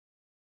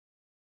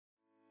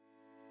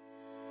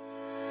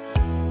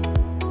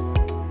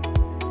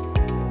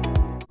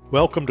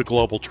Welcome to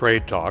Global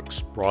Trade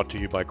Talks, brought to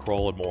you by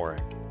Crowell &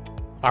 Moring.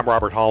 I'm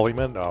Robert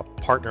Hollyman, a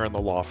partner in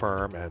the law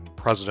firm and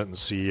president and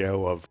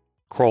CEO of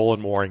Crowell &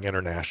 Moring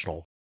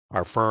International,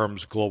 our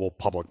firm's global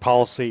public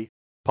policy,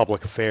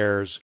 public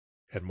affairs,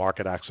 and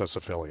market access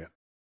affiliate.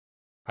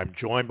 I'm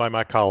joined by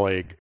my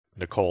colleague,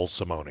 Nicole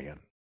Simonian.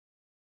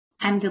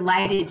 I'm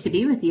delighted to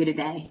be with you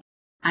today.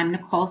 I'm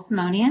Nicole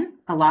Simonian,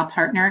 a law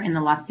partner in the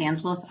Los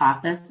Angeles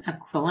office of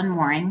Crowell &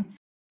 Moring,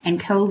 and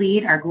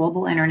co-lead our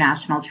global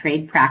international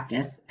trade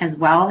practice, as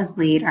well as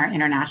lead our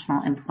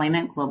international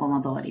employment global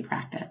mobility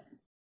practice.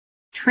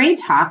 Trade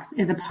Talks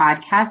is a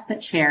podcast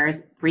that shares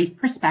brief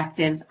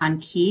perspectives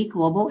on key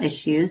global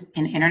issues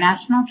in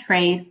international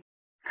trade,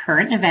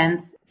 current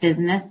events,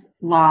 business,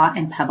 law,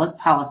 and public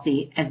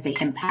policy as they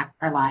impact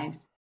our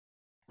lives.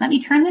 Let me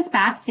turn this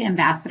back to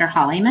Ambassador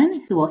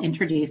Hollyman, who will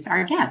introduce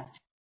our guest.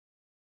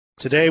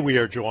 Today we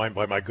are joined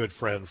by my good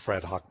friend,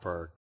 Fred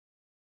Hochberg.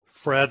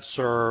 Fred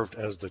served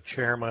as the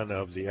chairman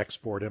of the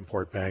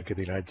Export-Import Bank of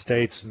the United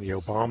States in the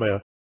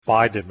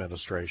Obama-Biden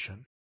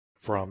administration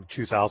from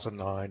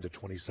 2009 to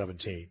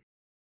 2017.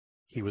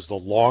 He was the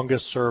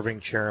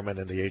longest-serving chairman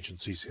in the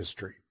agency's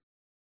history.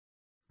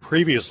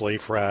 Previously,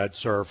 Fred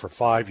served for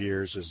 5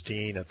 years as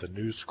dean at the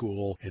New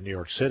School in New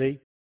York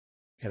City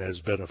and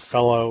has been a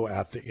fellow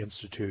at the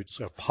Institutes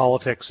of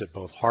Politics at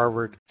both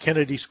Harvard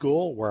Kennedy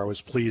School, where I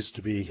was pleased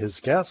to be his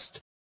guest,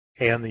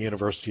 and the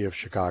University of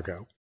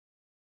Chicago.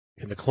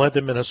 In the Clinton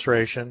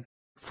administration,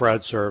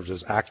 Fred served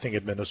as acting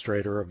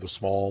administrator of the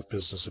Small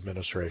Business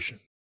Administration.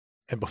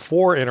 And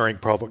before entering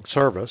public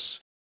service,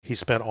 he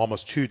spent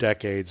almost 2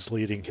 decades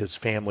leading his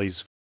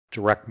family's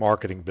direct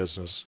marketing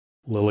business,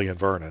 Lilly &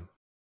 Vernon,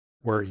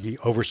 where he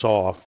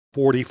oversaw a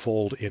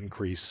 40-fold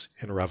increase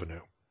in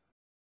revenue.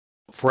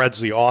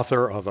 Fred's the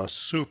author of a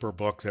super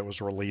book that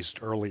was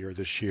released earlier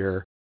this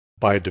year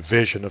by a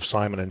division of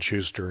Simon &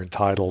 Schuster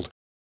entitled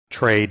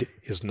Trade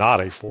is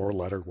Not a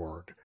Four-Letter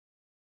Word.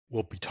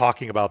 We'll be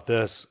talking about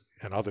this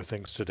and other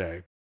things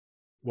today.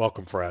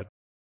 Welcome, Fred.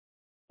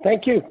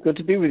 Thank you. Good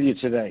to be with you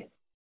today.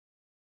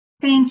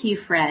 Thank you,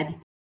 Fred.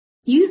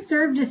 You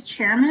served as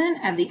chairman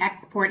of the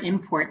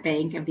Export-Import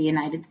Bank of the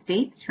United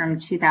States from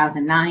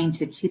 2009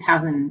 to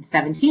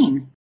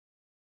 2017.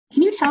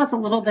 Can you tell us a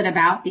little bit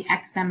about the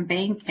EXIM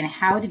Bank and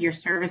how did your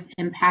service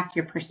impact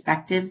your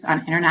perspectives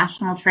on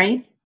international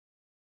trade?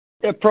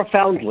 It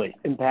profoundly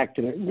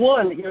impacted it.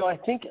 One, I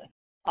think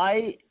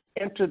I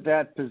entered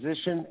that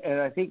position,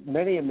 and I think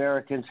many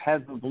Americans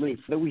have the belief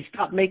that we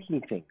stopped making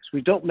things.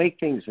 We don't make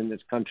things in this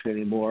country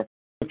anymore.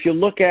 If you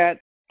look at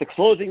the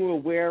clothing we're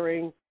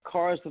wearing,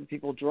 cars that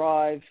people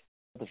drive,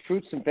 the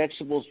fruits and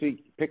vegetables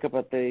we pick up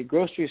at the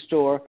grocery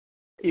store,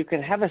 you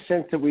can have a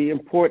sense that we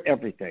import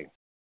everything.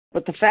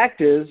 But the fact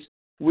is,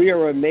 we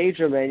are a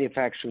major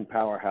manufacturing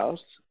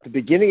powerhouse. At the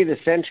beginning of the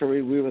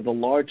century, we were the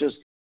largest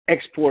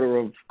exporter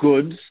of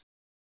goods.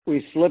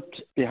 We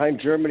slipped behind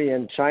Germany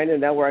and China.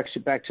 Now we're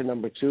actually back to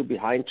number 2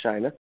 behind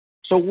China.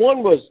 So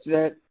one was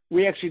that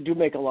we actually do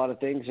make a lot of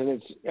things, and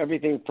it's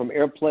everything from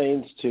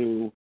airplanes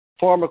to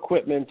farm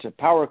equipment to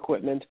power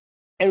equipment.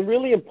 And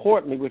really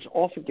importantly, which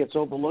often gets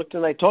overlooked,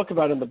 and I talk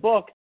about in the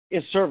book,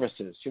 is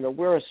services.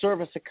 We're a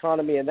service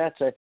economy, and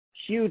that's a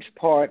huge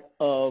part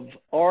of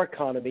our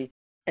economy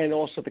and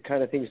also the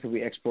kind of things that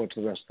we export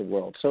to the rest of the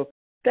world. So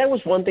that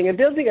was one thing. And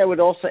the other thing I would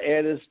also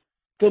add is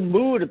the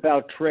mood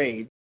about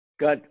trade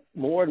got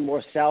more and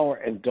more sour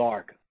and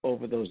dark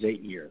over those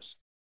 8 years.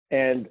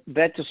 And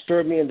that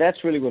disturbed me, and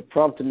that's really what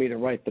prompted me to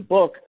write the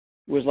book,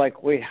 was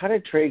like, wait, how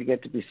did trade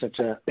get to be such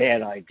a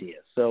bad idea?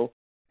 So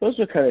those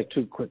are kind of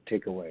 2 quick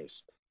takeaways.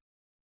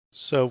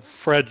 So,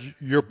 Fred,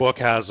 your book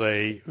has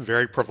a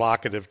very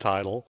provocative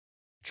title,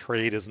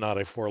 Trade is Not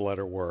a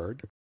Four-Letter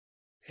Word.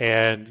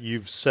 And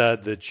you've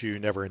said that you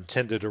never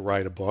intended to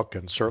write a book,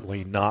 and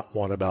certainly not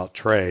one about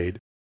trade.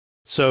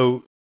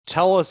 So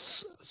tell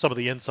us some of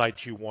the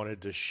insights you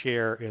wanted to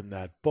share in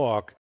that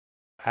book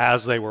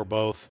as they were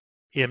both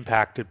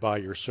impacted by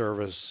your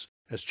service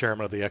as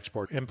chairman of the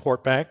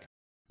Export-Import Bank,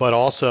 but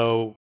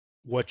also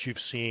what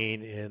you've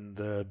seen in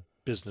the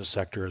business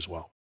sector as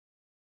well.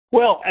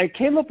 Well, I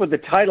came up with the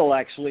title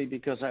actually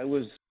because I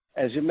was,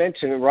 as you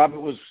mentioned, and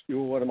Robert you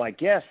were one of my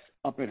guests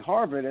up at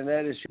Harvard, and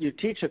that is you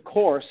teach a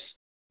course,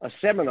 a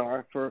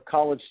seminar for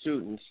college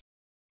students.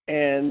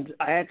 And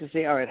I had to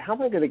say, all right, how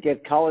am I going to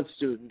get college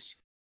students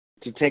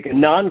to take a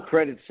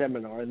non-credit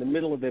seminar in the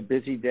middle of their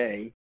busy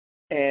day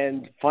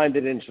and find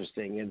it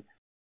interesting? And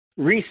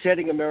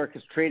resetting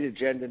America's trade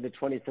agenda in the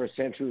 21st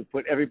century would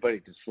put everybody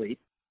to sleep.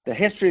 The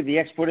history of the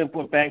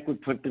Export-Import Bank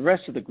would put the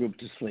rest of the group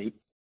to sleep.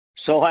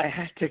 So I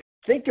had to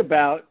think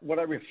about what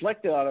I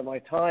reflected on in my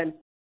time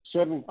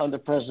serving under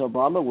President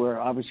Obama,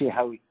 where obviously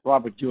how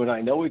Robert, you and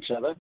I know each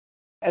other,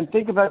 and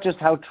think about just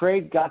how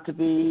trade got to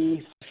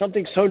be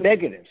something so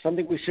negative,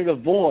 something we should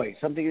avoid,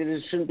 something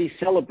that shouldn't be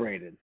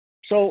celebrated.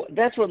 So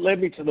that's what led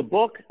me to the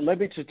book, led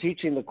me to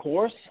teaching the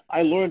course.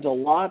 I learned a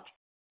lot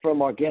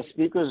from our guest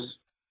speakers,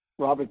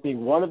 Robert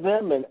being one of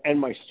them, and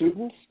my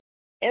students.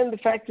 And the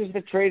fact is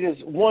that trade is,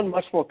 one,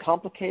 much more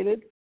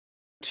complicated.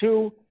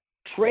 Two,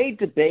 trade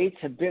debates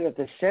have been at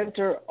the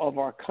center of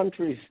our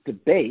country's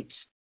debates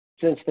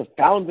since the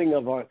founding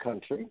of our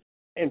country.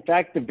 In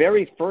fact, the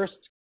very first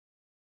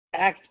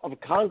act of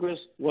Congress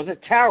was a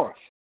tariff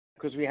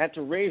because we had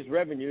to raise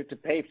revenue to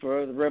pay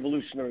for the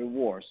Revolutionary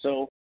War.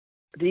 So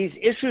these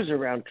issues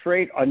around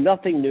trade are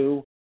nothing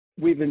new.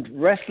 We've been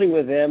wrestling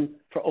with them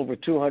for over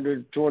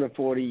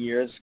 240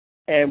 years,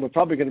 and we're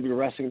probably going to be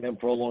wrestling them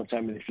for a long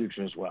time in the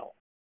future as well.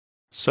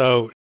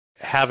 So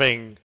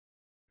having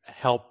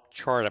helped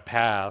chart a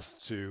path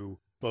to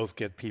both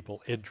get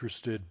people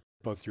interested,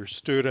 both your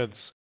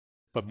students,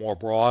 but more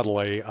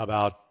broadly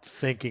about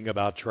thinking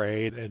about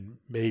trade and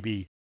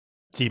maybe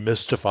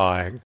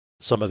demystifying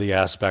some of the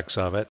aspects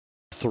of it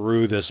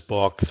through this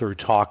book, through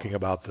talking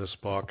about this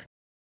book.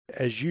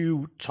 As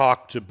you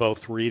talk to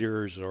both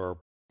readers or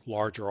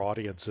larger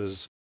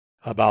audiences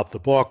about the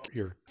book,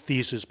 your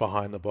thesis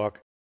behind the book,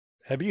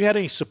 have you had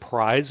any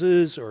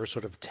surprises or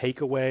sort of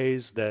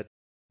takeaways that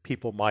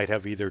people might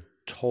have either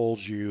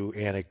told you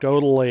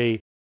anecdotally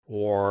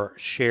or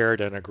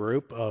shared in a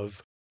group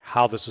of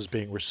how this is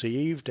being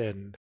received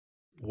and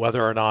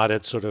whether or not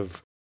it's sort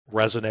of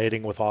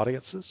resonating with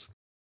audiences?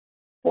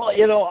 Well,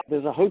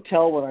 there's a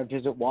hotel when I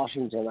visit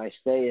Washington I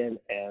stay in,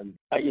 and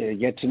you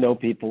get to know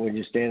people when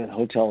you stay in a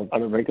hotel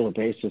on a regular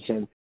basis.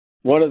 And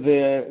one of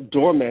the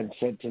doormen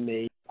said to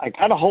me, "I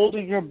got a hold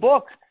of your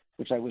book,"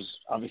 which I was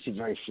obviously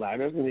very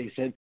flattered. And he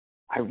said,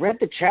 "I read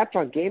the chapter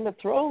on Game of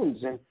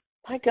Thrones, and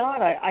my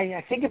God,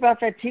 I think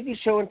about that TV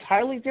show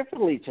entirely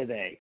differently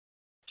today."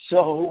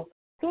 So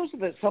those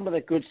are some of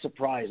the good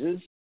surprises.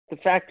 The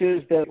fact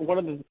is that one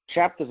of the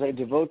chapters I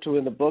devote to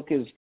in the book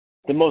is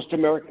the most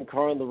American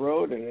car on the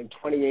road. And in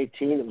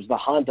 2018, it was the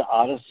Honda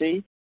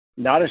Odyssey,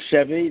 not a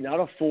Chevy,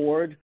 not a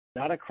Ford,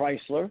 not a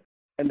Chrysler.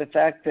 And the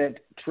fact that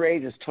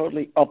trade has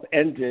totally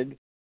upended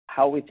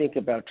how we think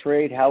about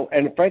trade,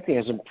 and frankly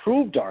has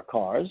improved our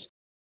cars.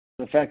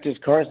 The fact is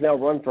cars now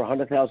run for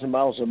 100,000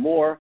 miles or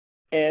more.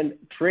 And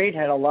trade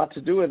had a lot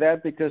to do with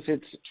that because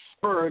it's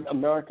spurred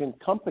American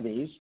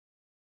companies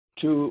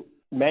to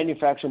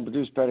manufacture and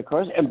produce better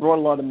cars and brought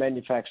a lot of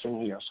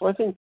manufacturing here. So I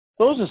think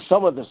those are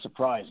some of the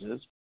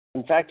surprises.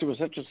 In fact, it was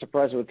such a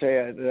surprise, I would tell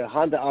you, the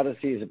Honda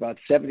Odyssey is about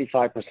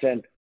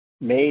 75%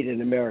 made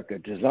in America,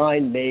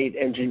 designed, made,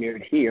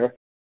 engineered here.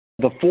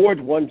 The Ford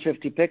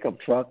 150 pickup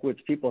truck, which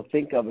people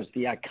think of as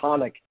the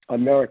iconic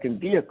American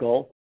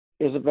vehicle,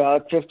 is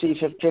about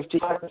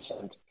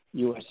 55%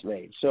 U.S.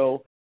 made.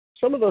 So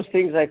some of those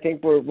things I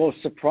think were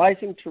most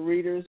surprising to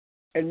readers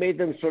and made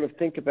them sort of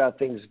think about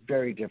things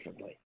very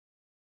differently.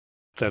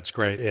 That's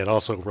great. It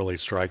also really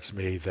strikes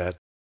me that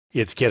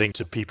it's getting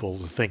to people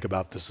to think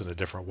about this in a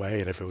different way.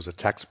 And if it was a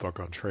textbook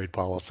on trade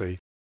policy,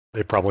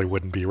 they probably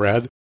wouldn't be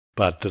read.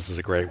 But this is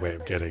a great way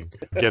of getting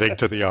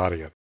to the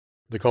audience.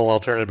 Nicole, I'll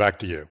turn it back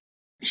to you.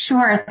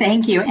 Sure.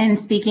 Thank you. And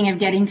speaking of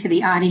getting to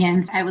the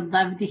audience, I would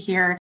love to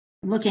hear,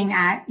 looking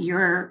at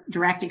your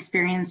direct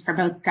experience for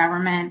both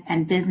government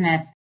and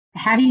business,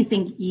 how do you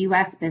think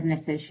U.S.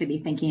 businesses should be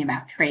thinking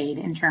about trade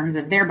in terms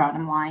of their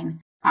bottom line,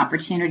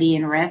 opportunity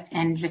and risk?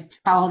 And just to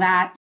follow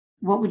that,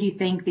 what would you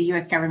think the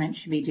U.S. government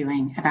should be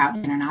doing about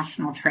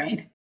international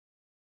trade?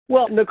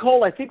 Well,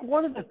 Nicole, I think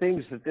one of the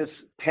things that this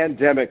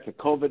pandemic, the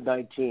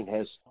COVID-19,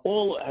 has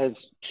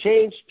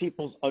changed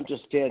people's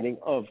understanding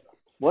of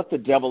what the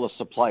devil of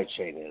supply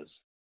chain is.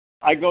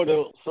 I go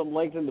to some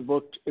length in the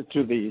book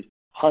to the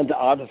Honda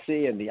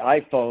Odyssey and the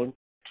iPhone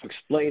to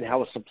explain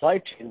how a supply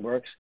chain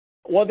works.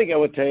 One thing I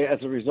would tell you,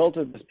 as a result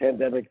of this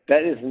pandemic,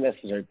 that isn't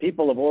necessary.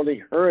 People have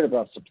already heard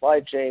about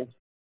supply chains,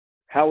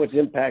 how it's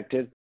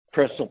impacted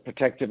personal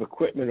protective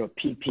equipment or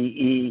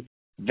PPE,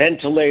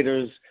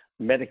 ventilators,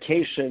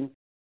 medication.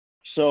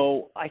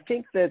 So I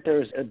think that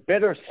there's a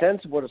better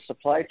sense of what a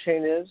supply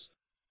chain is.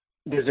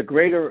 There's a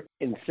greater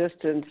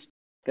insistence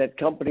that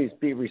companies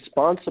be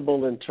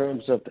responsible in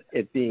terms of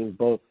it being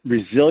both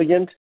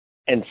resilient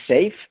and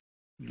safe,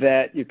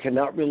 that you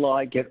cannot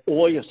get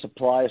all your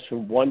supplies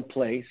from one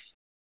place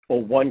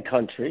or one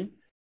country.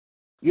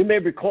 You may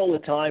recall a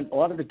time a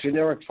lot of the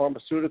generic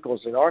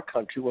pharmaceuticals in our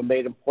country were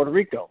made in Puerto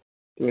Rico.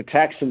 There were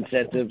tax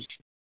incentives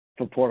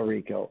for Puerto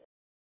Rico.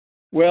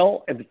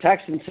 Well, and the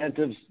tax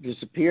incentives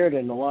disappeared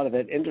and a lot of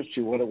that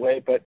industry went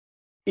away. But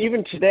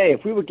even today,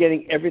 if we were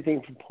getting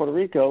everything from Puerto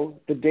Rico,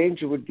 the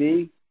danger would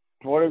be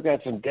Puerto Rico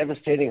had some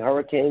devastating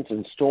hurricanes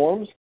and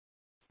storms,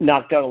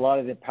 knocked out a lot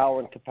of their power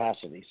and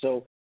capacity.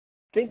 So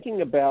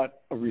thinking about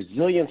a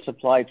resilient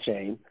supply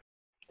chain,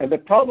 and the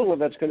problem with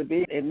that's going to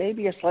be it may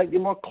be a slightly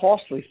more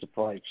costly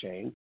supply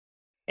chain.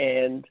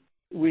 And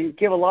we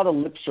give a lot of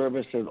lip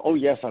service and, oh,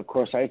 yes, of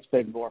course, I'd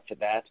spend more for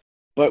that.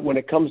 But when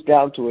it comes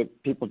down to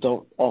it, people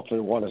don't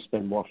often want to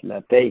spend more from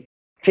that. They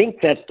think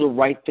that's the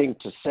right thing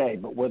to say,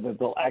 but whether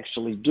they'll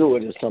actually do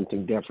it is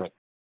something different.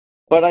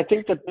 But I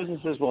think that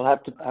businesses will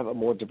have to have a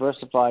more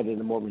diversified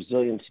and a more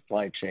resilient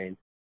supply chain.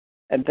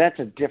 And that's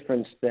a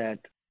difference that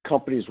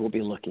companies will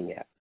be looking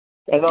at.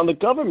 And on the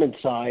government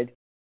side,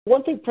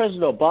 one thing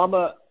President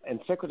Obama and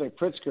Secretary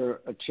Pritzker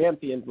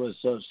championed was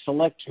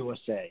Select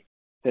USA,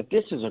 that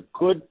this is a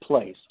good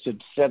place to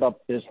set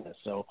up business.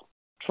 So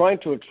trying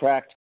to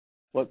attract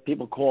what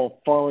people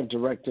call foreign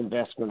direct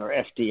investment, or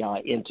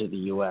FDI, into the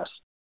U.S.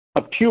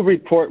 A Pew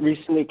report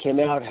recently came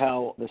out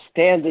how the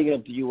standing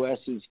of the U.S.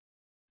 is,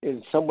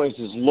 in some ways,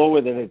 is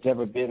lower than it's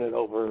ever been in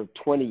over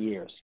 20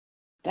 years.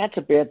 That's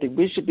a bad thing.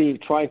 We should be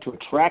trying to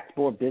attract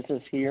more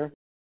business here,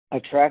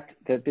 attract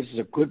that this is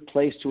a good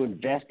place to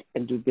invest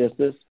and do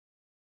business.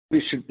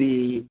 We should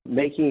be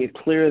making it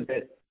clear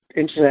that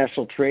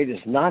international trade is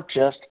not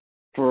just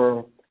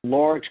for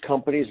large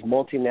companies,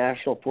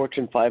 multinational,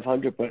 Fortune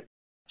 500, but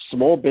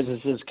small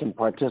businesses can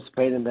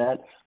participate in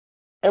that.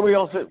 And we're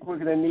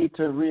going to need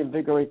to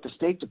reinvigorate the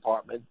State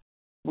Department,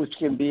 which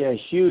can be a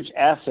huge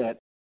asset,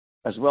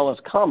 as well as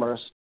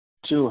commerce,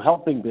 to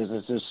helping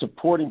businesses,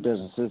 supporting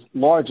businesses,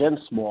 large and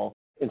small,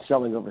 in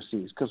selling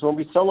overseas. Because when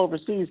we sell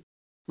overseas,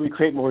 we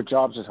create more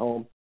jobs at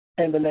home.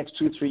 And the next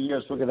 2-3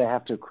 years, we're going to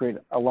have to create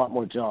a lot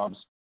more jobs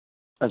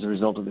as a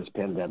result of this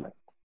pandemic.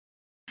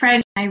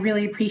 Fred, I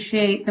really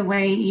appreciate the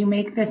way you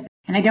make this.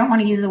 And I don't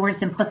want to use the word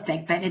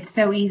simplistic, but it's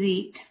so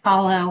easy to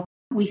follow.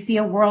 We see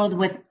a world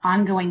with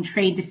ongoing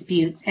trade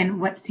disputes and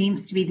what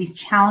seems to be these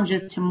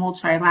challenges to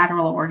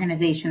multilateral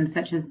organizations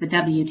such as the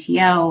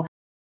WTO,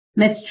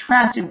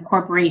 mistrust of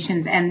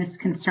corporations, and this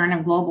concern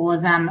of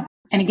globalism.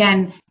 And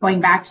again, going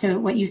back to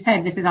what you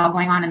said, this is all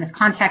going on in this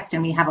context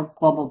and we have a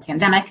global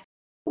pandemic.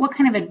 What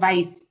kind of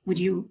advice would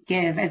you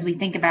give as we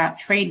think about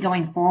trade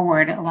going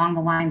forward along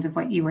the lines of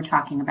what you were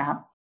talking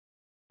about?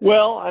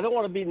 Well, I don't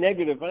want to be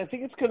negative, but I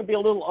think it's going to be a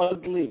little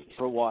ugly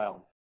for a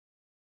while.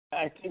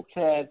 I think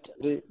that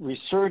the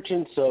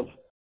resurgence of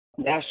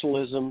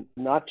nationalism,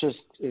 not just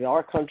in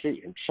our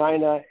country, in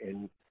China,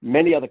 in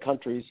many other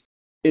countries,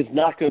 is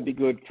not going to be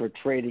good for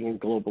trading and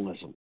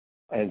globalism.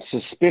 And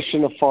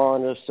suspicion of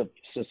foreigners,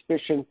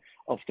 suspicion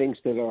of things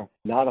that are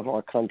not of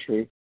our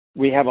country.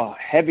 We have a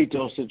heavy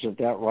dosage of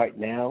that right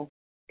now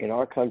in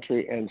our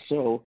country. And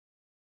so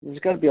there's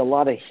got to be a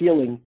lot of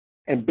healing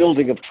and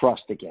building of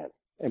trust again.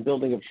 And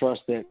building of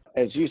trust that,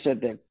 as you said,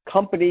 that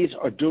companies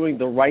are doing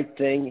the right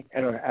thing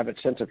and have a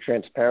sense of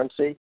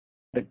transparency.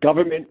 The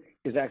government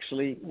is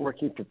actually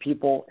working for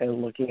people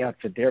and looking out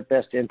for their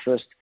best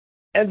interest.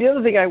 And the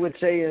other thing I would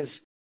say is,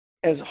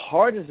 as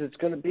hard as it's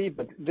going to be,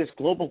 but this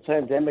global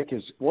pandemic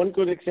is one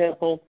good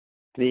example.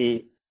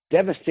 The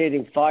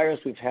devastating fires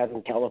we've had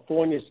in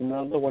California is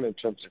another one in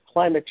terms of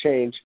climate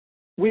change.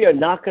 We are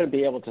not going to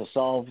be able to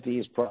solve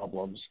these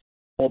problems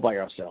all by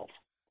ourselves.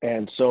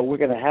 And so we're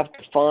going to have to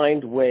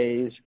find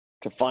ways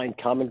to find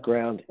common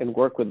ground and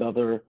work with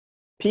other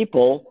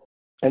people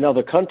and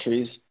other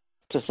countries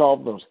to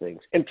solve those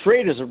things. And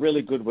trade is a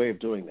really good way of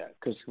doing that,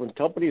 because when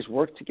companies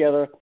work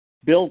together,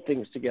 build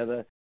things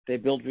together, they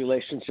build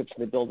relationships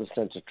and they build a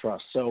sense of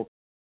trust. So,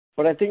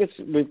 but I think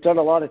we've done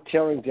a lot of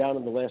tearing down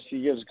in the last few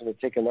years. It's going to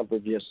take a number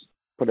of years to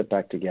put it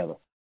back together.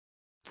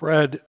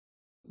 Fred,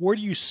 where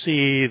do you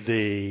see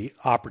the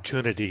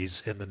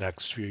opportunities in the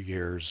next few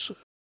years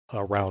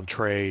around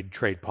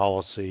trade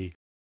policy,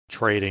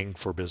 trading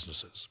for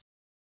businesses?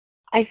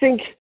 I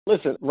think,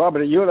 listen,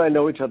 Robert, you and I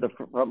know each other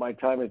from my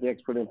time at the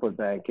Export-Import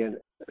Bank, and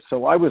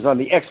so I was on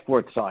the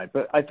export side,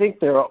 but I think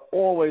there are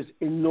always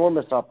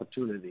enormous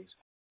opportunities.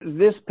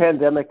 This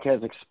pandemic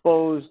has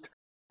exposed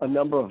a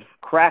number of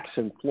cracks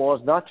and flaws,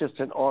 not just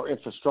in our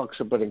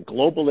infrastructure, but in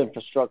global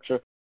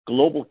infrastructure,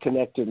 global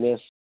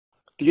connectedness.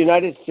 The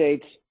United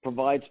States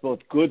provides both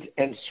goods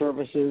and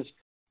services,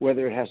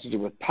 whether it has to do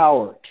with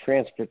power,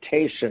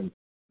 transportation,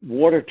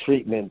 water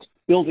treatment,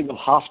 building of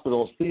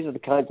hospitals. These are the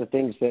kinds of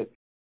things that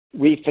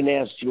we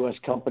financed U.S.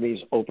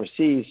 companies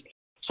overseas.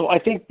 So I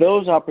think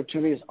those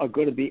opportunities are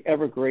going to be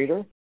ever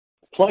greater.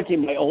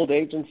 Plugging my old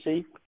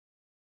agency,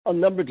 a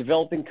number of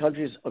developing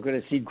countries are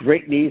going to see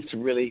great needs to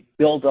really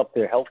build up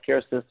their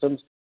healthcare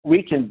systems.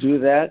 We can do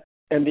that.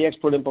 And the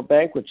Export-Import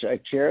Bank, which I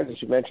chaired,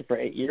 as you mentioned, for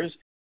 8 years,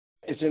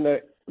 is in a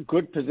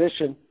good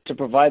position to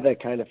provide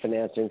that kind of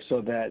financing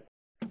so that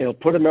it'll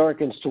put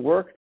Americans to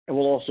work and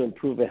will also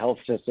improve the health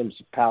systems,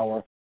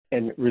 power,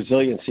 and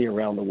resiliency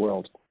around the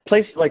world.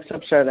 Places like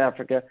Sub-Saharan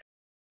Africa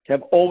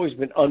have always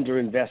been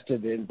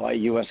underinvested in by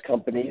U.S.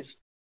 companies,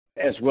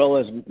 as well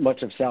as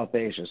much of South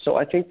Asia. So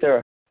I think there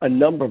are a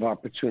number of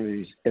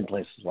opportunities in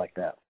places like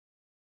that.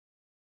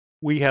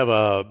 We have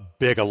a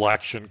big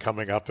election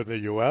coming up in the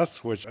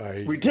U.S., which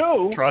we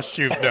do. Trust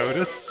you've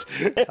noticed.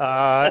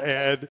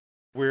 And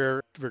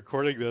we're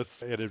recording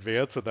this in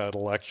advance of that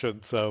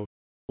election. So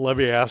let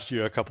me ask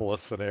you a couple of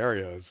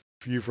scenarios.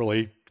 You've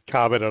really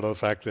commented on the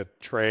fact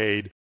that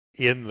trade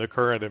in the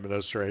current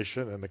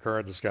administration and the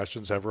current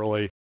discussions have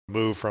really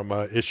moved from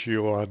an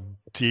issue on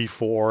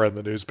D4 in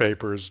the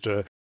newspapers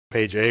to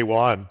page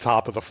A1,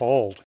 top of the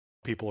fold.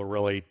 People are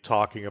really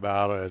talking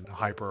about and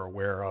hyper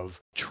aware of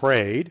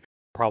trade,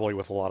 probably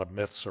with a lot of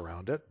myths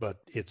around it, but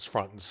it's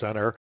front and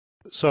center.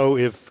 So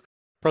if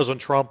President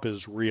Trump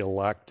is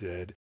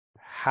reelected,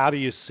 how do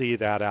you see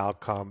that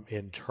outcome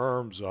in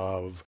terms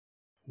of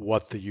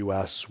what the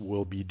U.S.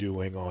 will be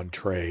doing on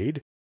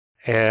trade?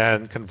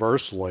 And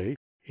conversely,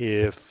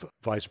 if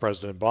Vice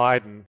President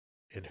Biden,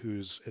 in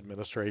whose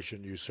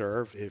administration you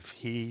serve, if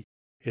he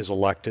is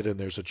elected and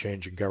there's a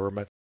change in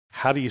government,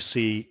 how do you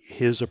see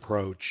his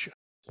approach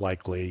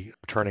likely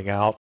turning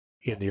out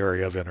in the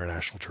area of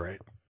international trade?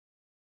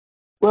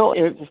 Well,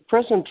 if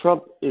President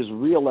Trump is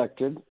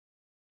reelected,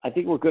 I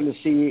think we're going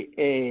to see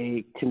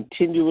a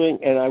continuing,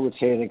 and I would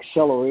say an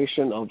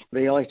acceleration of,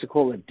 they like to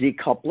call it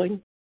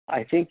decoupling.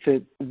 I think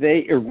that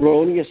they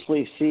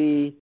erroneously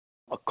see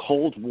a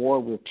Cold War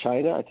with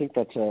China. I think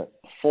that's a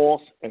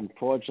false and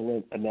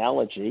fraudulent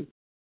analogy.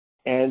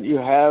 And you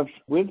have,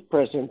 with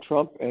President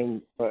Trump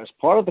and as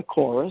part of the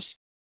chorus,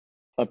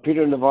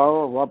 Peter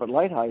Navarro and Robert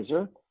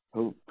Lighthizer,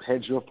 who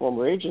heads your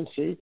former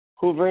agency,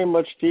 who very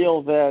much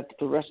feel that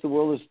the rest of the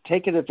world is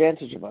taking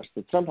advantage of us,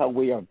 that somehow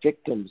we are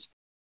victims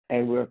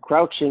and we're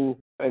crouching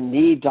and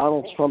need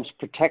Donald Trump's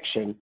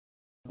protection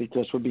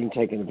because we're being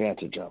taken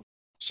advantage of.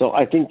 So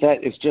I think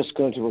that is just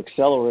going to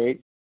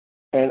accelerate,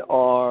 and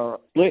our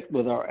split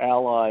with our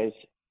allies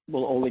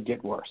will only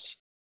get worse.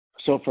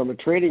 So from a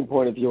trading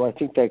point of view, I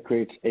think that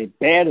creates a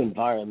bad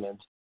environment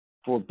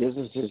for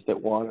businesses that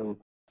want to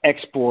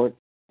export,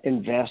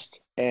 invest,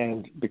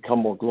 and become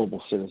more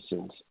global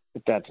citizens,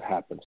 if that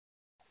happens.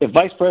 If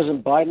Vice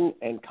President Biden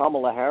and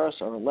Kamala Harris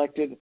are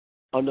elected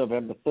on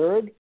November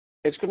 3rd,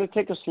 it's going to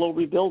take a slow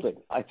rebuilding.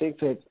 I think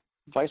that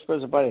Vice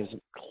President Biden is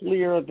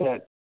clear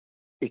that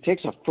he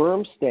takes a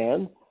firm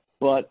stand,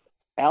 but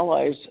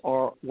allies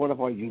are one of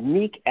our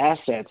unique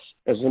assets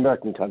as an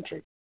American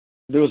country.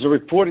 There was a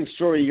reporting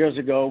story years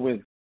ago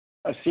with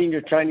a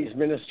senior Chinese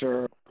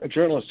minister. A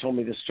journalist told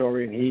me this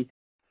story, and he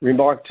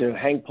remarked to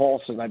Hank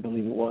Paulson, I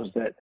believe it was,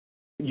 that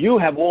you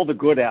have all the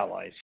good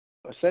allies.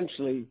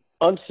 Essentially,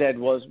 unsaid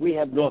was, we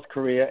have North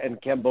Korea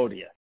and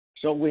Cambodia.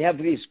 So we have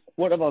these,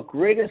 one of our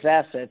greatest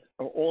assets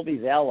are all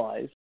these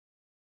allies.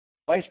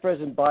 Vice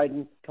President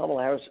Biden,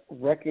 Kamala Harris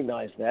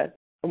recognize that,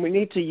 and we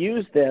need to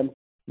use them,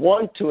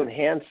 one, to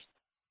enhance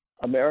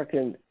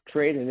American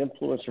trade and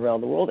influence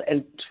around the world,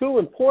 and two,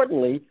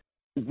 importantly,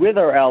 with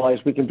our allies,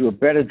 we can do a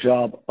better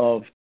job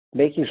of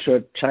making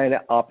sure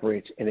China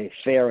operates in a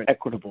fair and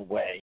equitable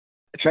way.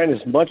 China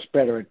is much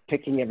better at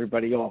picking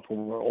everybody off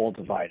when we're all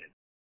divided,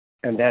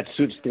 and that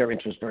suits their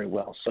interests very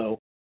well. So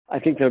I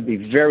think that would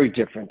be very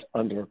different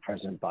under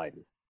President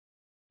Biden.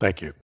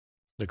 Thank you.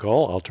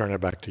 Nicole, I'll turn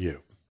it back to you.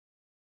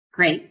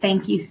 Great.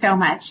 Thank you so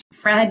much.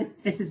 Fred,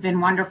 this has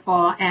been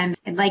wonderful. And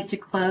I'd like to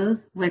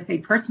close with a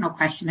personal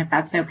question, if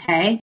that's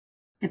okay.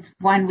 It's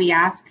one we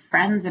ask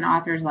friends and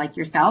authors like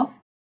yourself.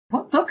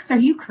 What books are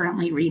you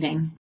currently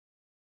reading?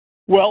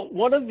 Well,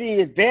 one of the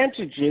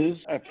advantages,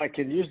 if I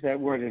can use that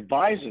word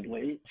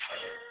advisedly,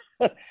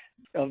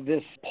 of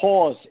this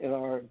pause in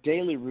our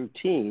daily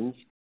routines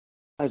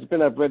has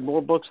been I've read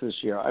more books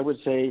this year. I would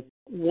say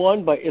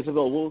one by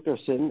Isabel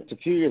Wilkerson, it's a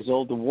few years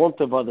old, The Warmth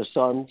of Other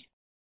Suns,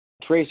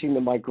 tracing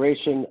the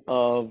migration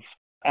of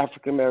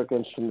African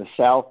Americans from the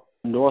South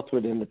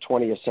northward in the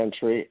 20th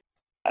century.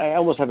 I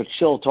almost have a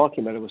chill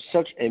talking about it. It was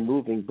such a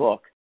moving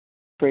book,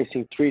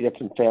 tracing three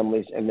different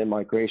families and their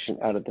migration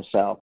out of the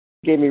South.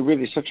 It gave me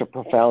really such a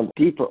profound,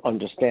 deeper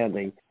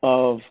understanding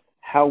of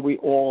how we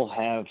all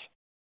have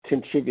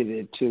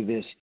contributed to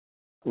this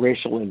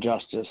racial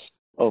injustice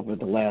over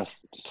the last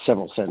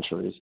several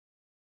centuries.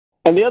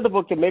 And the other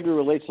book that maybe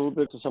relates a little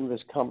bit to some of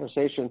this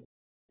conversation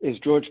is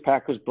George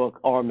Packer's book,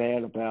 Our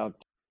Man, about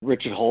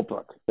Richard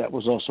Holbrooke. That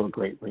was also a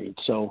great read.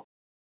 So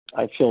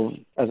I feel,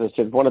 as I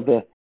said,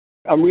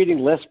 I'm reading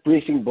less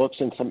briefing books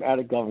and some out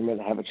of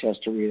government. I have a chance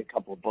to read a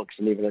couple of books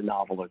and even a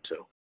novel or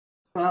two.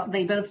 Well,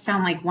 they both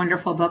sound like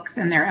wonderful books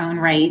in their own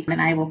right,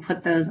 and I will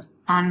put those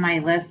on my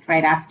list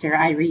right after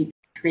I read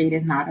Trade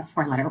is Not a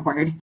Four-Letter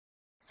Word.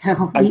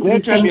 So we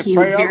thank you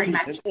very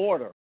much. In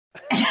order.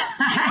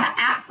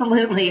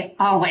 Absolutely,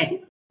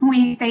 always.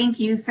 We thank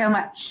you so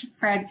much,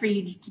 Fred, for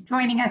you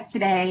joining us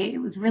today. It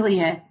was really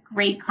a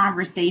great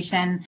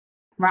conversation.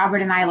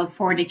 Robert and I look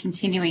forward to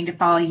continuing to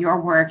follow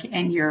your work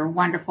and your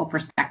wonderful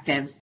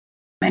perspectives.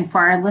 And for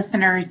our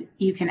listeners,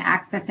 you can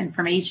access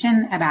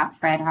information about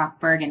Fred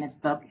Hochberg and his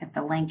book at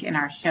the link in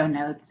our show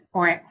notes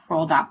or at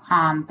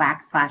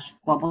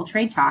Kroll.com/Global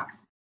Trade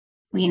Talks.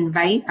 We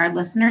invite our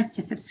listeners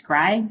to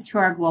subscribe to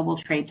our Global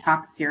Trade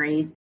Talks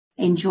series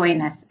and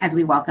join us as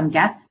we welcome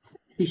guests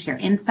who share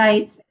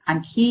insights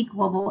on key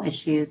global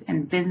issues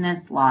in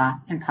business, law,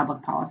 and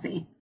public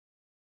policy.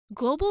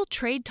 Global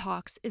Trade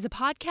Talks is a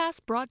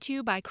podcast brought to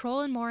you by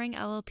Kroll & Mooring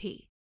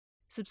LLP.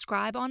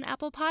 Subscribe on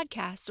Apple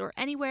Podcasts or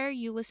anywhere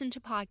you listen to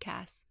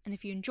podcasts. And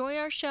if you enjoy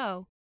our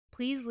show,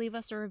 please leave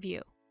us a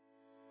review.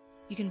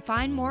 You can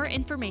find more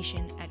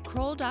information at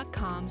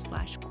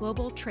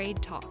Kroll.com/Global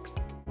Trade Talks.